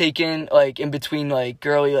being taken, like, in between, like,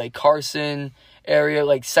 Gurley, like, Carson area,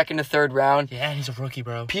 like, second to third round. Yeah, he's a rookie,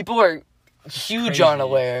 bro. People are huge on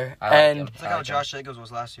Allaire, and it's like how Josh Jacobs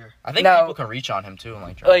was last year. I think people can reach on him too,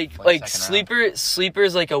 and like sleeper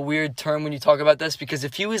is like a weird term when you talk about this because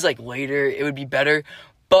if he was like later, it would be better.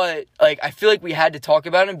 But like I feel like we had to talk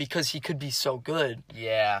about him because he could be so good.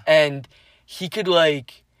 Yeah, and he could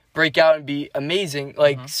like break out and be amazing.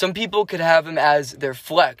 Like some people could have him as their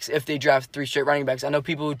flex if they draft 3 straight running backs. I know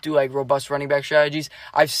people who do like robust running back strategies.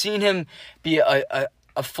 I've seen him be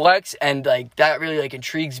a flex, and like that really like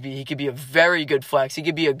intrigues me. He could be a very good flex. He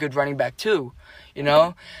could be a good running back too, you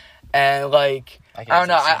know. And like I don't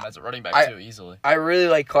know, I as a running back too easily. I really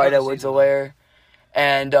like Clyde Edwards-Helaire,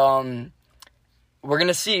 and we're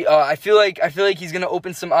gonna see. I feel like he's gonna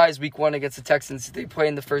open some eyes week 1 against the Texans. They play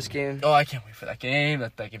in the first game. Oh, I can't wait for that game.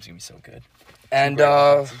 That game's gonna be so good. And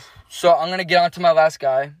so I'm gonna get on to my last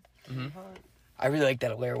guy. I really like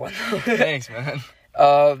that Helaire one. Thanks, man.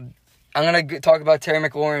 I'm going to talk about Terry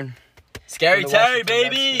McLaurin. Scary Terry,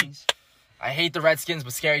 baby! Redskins. I hate the Redskins,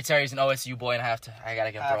 but Scary Terry's an OSU boy, and I got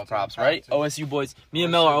to give him props, right? OSU boys. Me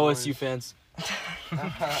and Mel are OSU fans.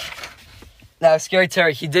 Now, Scary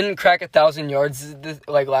Terry, he didn't crack 1,000 yards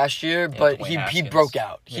like last year, but he broke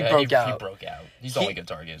out. He broke out. He's the only good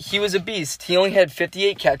target. He was a beast. He only had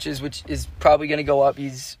 58 catches, which is probably going to go up.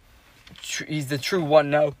 He's the true one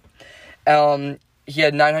now. He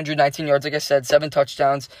had 919 yards, like I said, 7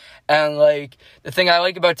 touchdowns. And, like, the thing I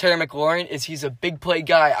like about Terry McLaurin is he's a big play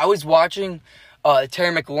guy. I was watching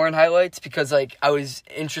Terry McLaurin highlights because, like, I was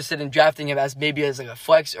interested in drafting him as maybe as, like, a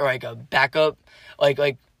flex or, like, a backup.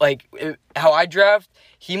 How I draft,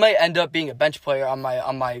 he might end up being a bench player on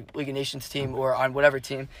my League of Nations team or on whatever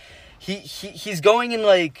team. He's going in,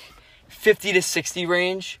 like, 50 to 60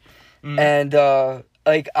 range. And,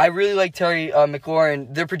 like I really like Terry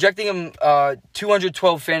McLaurin. They're projecting him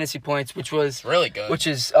 212 fantasy points, which was really good. Which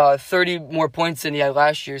is 30 more points than he had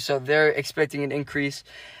last year. So they're expecting an increase.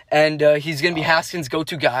 And he's going to be Haskins'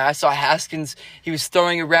 go-to guy. I saw Haskins. He was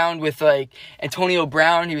throwing around with, like, Antonio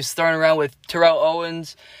Brown. He was throwing around with Terrell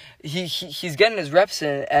Owens. He's getting his reps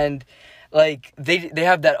in. And, like, they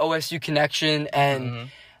have that OSU connection. And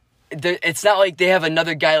it's not like they have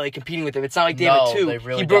another guy, like, competing with him. It's not like they have a two. They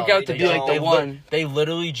really he broke don't. out to be, like, the one. They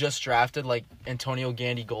literally just drafted, like, Antonio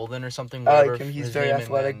Gandy Golden or something. I like him. He's very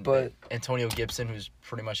athletic, but... Antonio Gibson, who's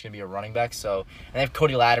pretty much going to be a running back. So, and they have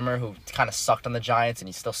Cody Latimer, who kind of sucked on the Giants, and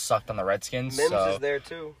he still sucked on the Redskins. Mims is there,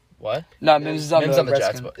 too. What? No, Mims is on the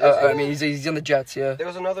Jets. But, I mean, he's on the Jets, yeah. There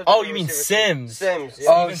was another... Oh, you mean Sims? Sims, yeah.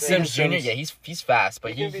 Oh, Sims Jr.? Yeah, he's fast,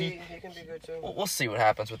 but he can be good, too. We'll see what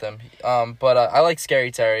happens with him. But I like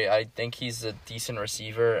Scary Terry. I think he's a decent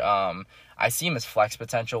receiver. I see him as flex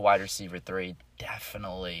potential, wide receiver 3,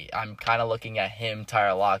 definitely. I'm kind of looking at him,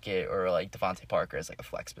 Tyler Lockett, or like Devontae Parker as like a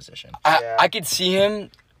flex position. I could see him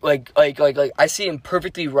like I see him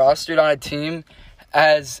perfectly rostered on a team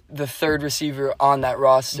as the third receiver on that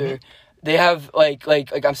roster. Mm-hmm. They have like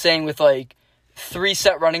I'm saying with like 3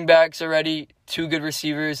 set running backs already, 2 good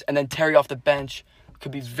receivers, and then Terry off the bench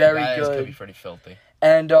could be very good. Could be pretty filthy.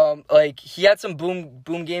 And like he had some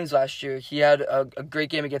boom games last year. He had a great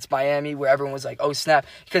game against Miami where everyone was like, "Oh snap!"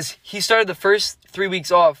 Because he started the first 3 weeks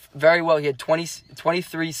off very well. He had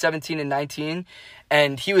 23, 17, and 19,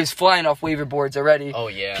 and he was flying off waiver boards already. Oh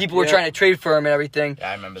yeah, people were trying to trade for him and everything. Yeah,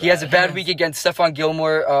 I remember. He has a bad week against Stephon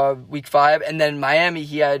Gilmore, week 5, and then Miami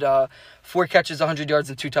he had 4 catches, 100 yards,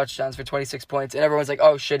 and 2 touchdowns for 26 points. And everyone's like,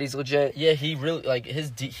 oh, shit, he's legit. Yeah, he really, like,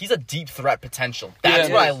 he's a deep threat potential. That's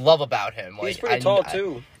what I love about him. Like, he's pretty tall,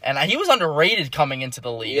 too. And he was underrated coming into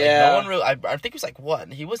the league. Yeah. Like, no one really, I think he was like,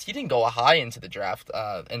 what? He didn't go high into the draft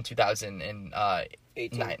in 2019.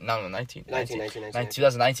 2019.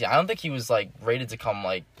 I don't think he was, like, rated to come,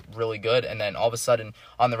 like, really good. And then all of a sudden,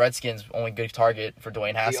 on the Redskins, only good target for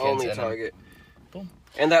Dwayne Haskins. The only target. Boom.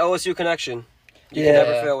 And that OSU connection. You can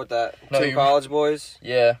never fail with that. No, 2 college boys.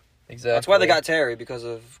 Yeah, exactly. That's why they got Terry, because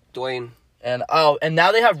of Dwayne. And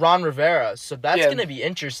now they have Ron Rivera, so that's going to be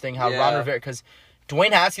interesting how Ron Rivera, because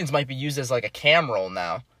Dwayne Haskins might be used as like a cam roll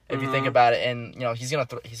now, if you think about it, and you know he's gonna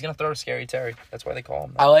throw Scary Terry. That's why they call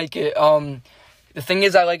him that. I like it. The thing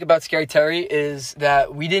I like about Scary Terry is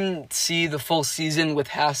that we didn't see the full season with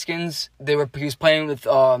Haskins. He was playing with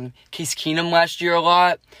Case Keenum last year a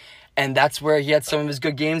lot. And that's where he had some of his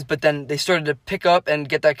good games. But then they started to pick up and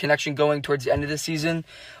get that connection going towards the end of the season.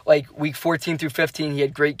 Like, week 14 through 15, he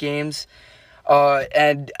had great games.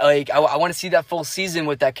 And, like, I want to see that full season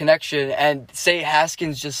with that connection. And say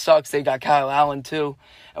Haskins just sucks, they got Kyle Allen, too.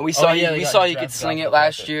 And we saw he could sling it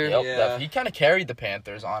last year. Yep, yeah. He kind of carried the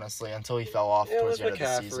Panthers, honestly, until he fell off towards the end of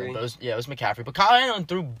the season. But it was McCaffrey. But Kyle Allen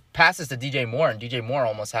threw passes to DJ Moore, and DJ Moore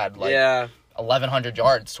almost had, like... 1,100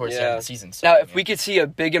 yards towards the end of the season. So, now, if we could see a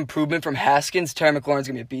big improvement from Haskins, Terry McLaurin's going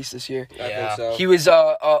to be a beast this year. I think so. He was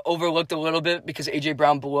overlooked a little bit because A.J.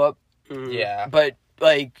 Brown blew up. Mm-hmm. Yeah. But,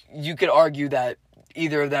 like, you could argue that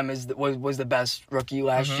either of them was the best rookie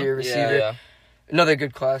last year receiver. Yeah. Another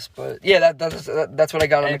good class, but yeah, that's what I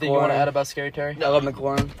got on McLaurin. Anything you want to add about Scary Terry? I love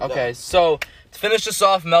McLaurin. Okay, so to finish this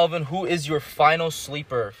off, Melvin, who is your final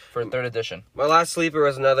sleeper for 3rd edition? My last sleeper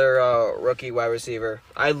was another rookie wide receiver.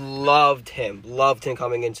 I loved him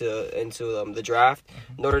coming into the draft.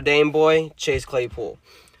 Notre Dame boy, Chase Claypool.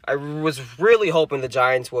 I was really hoping the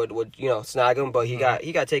Giants would snag him, but he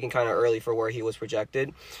got taken kind of early for where he was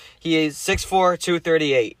projected. He is 6'4",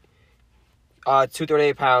 238.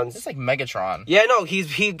 238 pounds. It's like Megatron. Yeah, no,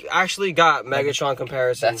 he actually got Megatron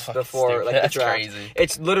comparisons before the draft. Crazy.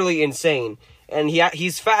 It's literally insane. And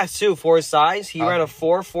he's fast too for his size. He ran a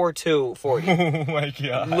 4.42 40. Oh my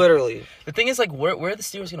god. Literally. The thing is, like, where are the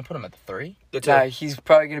Steelers gonna put him at the 3? He's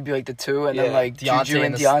probably gonna be like the 2, and then like Juju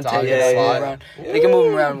and Deontay. Yeah. They can move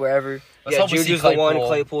him around wherever. Juju's the 1,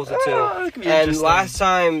 Claypool's the 2. And last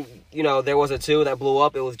time, there was a 2 that blew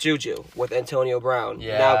up. It was Juju with Antonio Brown.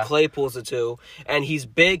 Yeah. Now Claypool's the 2. And he's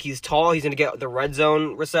big, he's tall, he's going to get the red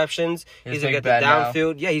zone receptions. He's going to get the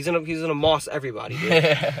downfield. Now. Yeah, he's gonna moss everybody,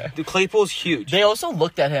 dude. Dude, Claypool's huge. They also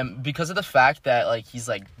looked at him because of the fact that, like, he's,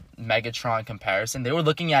 like, Megatron comparison. They were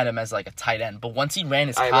looking at him as, like, a tight end. But once he ran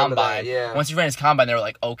his combine, they were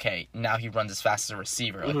like, okay, now he runs as fast as a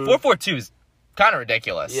receiver. Like, 4.42 is kind of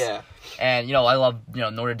ridiculous. Yeah. And, you know, I love, you know,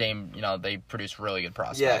 Notre Dame, you know, they produce really good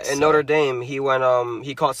prospects. Yeah, and Notre Dame, he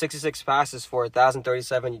caught 66 passes for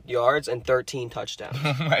 1,037 yards and 13 touchdowns.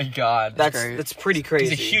 Oh, my God. That's pretty crazy.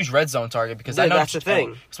 He's a huge red zone target because Yeah, I know that's the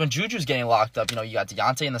thing. Because when Juju's getting locked up, you know, you got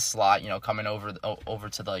Deontay in the slot, you know, coming over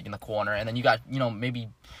to the in the corner, and then you got, you know, maybe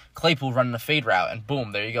Claypool running a fade route, and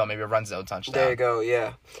boom, there you go, maybe a run zone touchdown. There you go,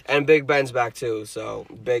 yeah. And Big Ben's back too, so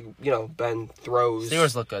big, you know, Ben throws.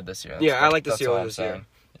 Steelers look good this year. I like the That's all Steelers I'm this year. saying.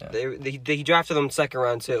 Yeah. They drafted him second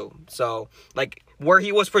round too, so like where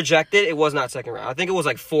he was projected, it was not second round. I think it was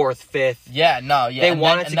like fourth, fifth. Yeah, no, yeah. They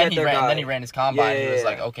wanted to get their guy. And then he ran his combine. Yeah, and he was yeah.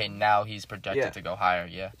 like, okay, now he's projected to go higher.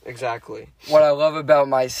 Yeah, Exactly. What I love about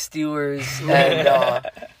my Steelers and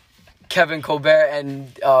Kevin Colbert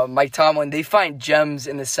and Mike Tomlin, they find gems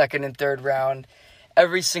in the second and third round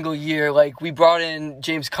every single year. Like, we brought in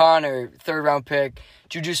James Conner, third round pick,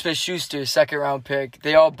 Juju Smith-Schuster, second round pick.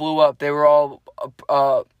 They all blew up. They were all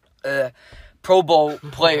Pro Bowl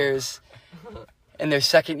players in their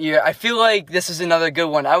second year. I feel like this is another good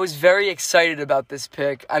one. I was very excited about this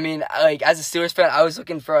pick. I mean, like, as a Steelers fan, I was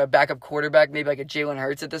looking for a backup quarterback, maybe like a Jalen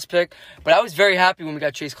Hurts at this pick. But I was very happy when we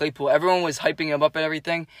got Chase Claypool. Everyone was hyping him up and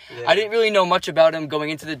everything. Yeah. I didn't really know much about him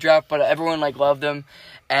going into the draft, but everyone, like, loved him.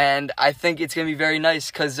 And I think it's going to be very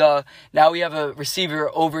nice because now we have a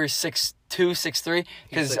receiver over 6'2", 6'3".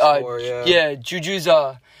 Because, 6'4", yeah,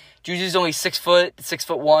 Juju's only 6 foot,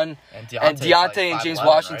 6'1", and Deontay like and James 5'11",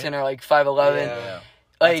 Washington right? are like 5'11". Yeah.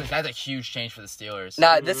 Like, that's a huge change for the Steelers.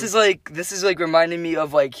 nah, this is like reminding me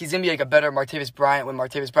of, like, he's gonna be like a better Martavis Bryant when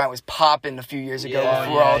Martavis Bryant was popping a few years ago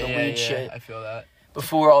before all the weed shit. I feel that.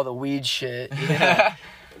 Before all the weed shit.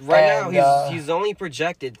 Right And, now, he's only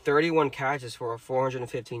projected 31 catches for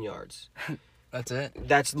 415 yards. That's it.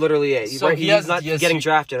 That's literally it. So He's not getting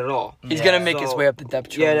drafted at all. He's gonna make his way up the depth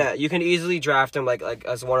chart. Yeah, you can easily draft him like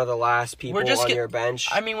as one of the last people on your bench.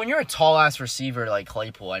 I mean, when you're a tall ass receiver like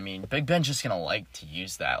Claypool, I mean, Big Ben's just gonna like to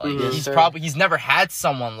use that. Like he's never had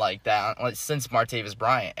someone like that like, since Martavis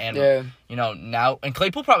Bryant, and you know now, and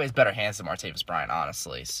Claypool probably has better hands than Martavis Bryant,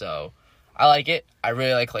 honestly. So I like it. I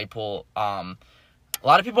really like Claypool. A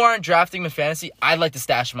lot of people aren't drafting him in fantasy. I'd like to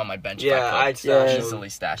stash him on my bench. Yeah, I'd easily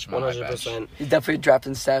stash him 100%. on my bench. He's definitely a draft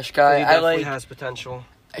and stash guy. He definitely has potential.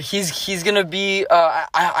 He's gonna be.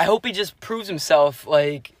 I hope he just proves himself.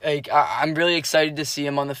 I'm really excited to see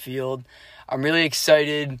him on the field. I'm really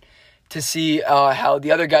excited to see how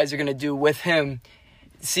the other guys are gonna do with him.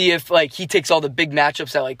 See if like he takes all the big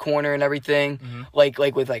matchups at like corner and everything, like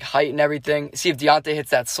with like height and everything. See if Deontay hits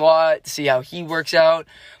that slot. See how he works out.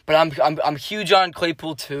 But I'm huge on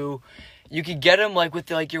Claypool too. You could get him like with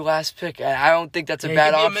your last pick, and I don't think that's a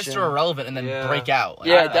bad option. He could be a Mr. Irrelevant and then break out.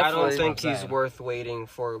 Definitely. I don't think he's worth waiting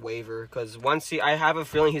for a waiver because I have a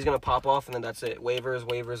feeling he's gonna pop off and then that's it.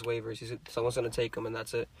 Waivers. Someone's gonna take him and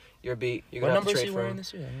that's it. You're beat. You're gonna have to trade for him.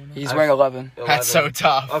 This year? He's wearing 11. That's so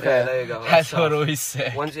tough. Okay, there you go. That's totally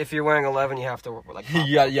sick. If you're wearing 11, you have to like.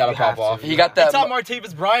 You gotta pop off. He got that. It's not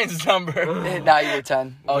Martavis Bryant's number. Nah, you were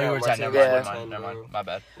 10. Oh, you were 10. Never mind. My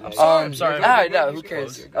bad. I'm sorry. No, who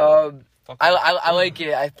cares? I like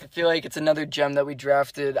it. I feel like it's another gem that we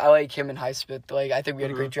drafted. I like him and Highsmith. Like, I think we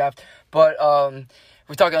had a great draft. But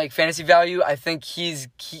we're talking like fantasy value. I think he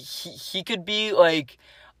could be like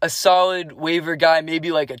a solid waiver guy,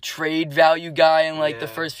 maybe like a trade value guy in like the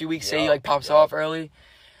first few weeks. Say he like pops off early.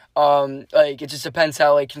 Like, it just depends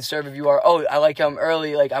how like conservative you are. Oh, I like him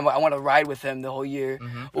early. Like, I want to ride with him the whole year,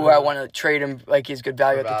 or I want to trade him like he's good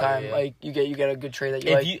value at the time. Yeah. Like you get a good trade that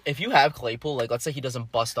you like. If you have Claypool, like let's say he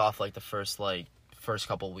doesn't bust off like the first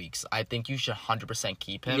couple weeks, I think you should 100%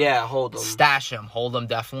 keep him. Yeah, hold him. Stash him, hold him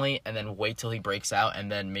definitely, and then wait till he breaks out,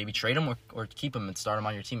 and then maybe trade him or keep him and start him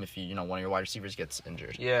on your team if you know one of your wide receivers gets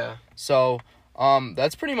injured. Yeah. So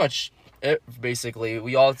that's pretty much it. Basically,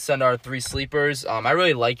 we all send our 3 sleepers. I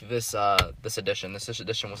really like this edition. This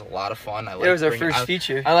edition was a lot of fun. It was our first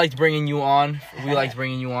feature. I liked bringing you on. We liked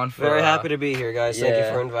bringing you on. Very happy to be here, guys. Thank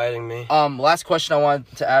you for inviting me. Last question I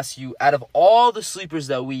wanted to ask you: out of all the sleepers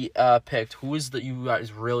that we picked, who is that you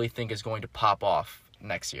guys really think is going to pop off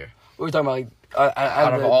next year? What are we talking about? Like,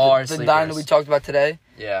 out of all our the sleepers. 9 that we talked about today.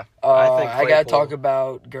 Yeah, I think I gotta talk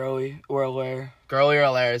about Gurley or Allaire. Gurley or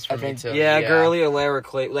Allaire is for me too. Yeah, Gurley, Allaire, or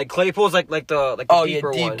Claypool's like the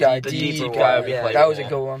deeper deep one. guy, The deep deeper guy. one. Yeah, that was a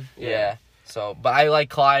good one. Yeah. So, but I like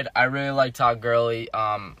Clyde. I really like Todd Gurley.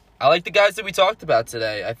 I like the guys that we talked about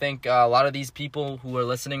today. I think a lot of these people who are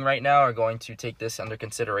listening right now are going to take this under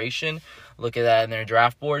consideration, look at that in their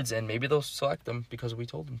draft boards, and maybe they'll select them because we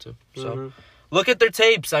told them to. So, look at their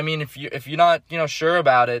tapes. I mean, if you're not sure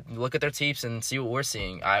about it, look at their tapes and see what we're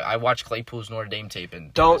seeing. I watched Claypool's Notre Dame tape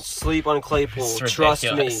and don't sleep on Claypool.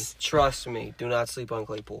 Trust me. Do not sleep on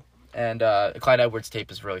Claypool. And Clyde Edwards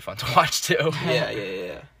tape is really fun to watch too.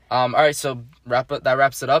 Yeah. All right, so that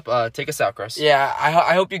wraps it up. Take us out, Chris. Yeah,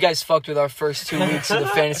 I hope you guys fucked with our first 2 weeks of the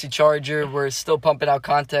Fantasy Charger. We're still pumping out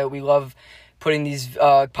content. We love putting these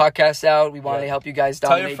podcasts out. We want to help you guys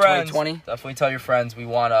dominate 2020. Definitely tell your friends. We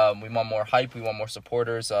want more hype. We want more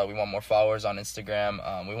supporters. We want more followers on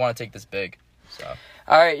Instagram. We want to take this big. So.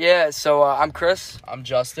 All right, yeah. So I'm Chris. I'm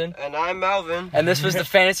Justin. And I'm Melvin. And this was the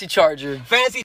Fantasy Charger. Fantasy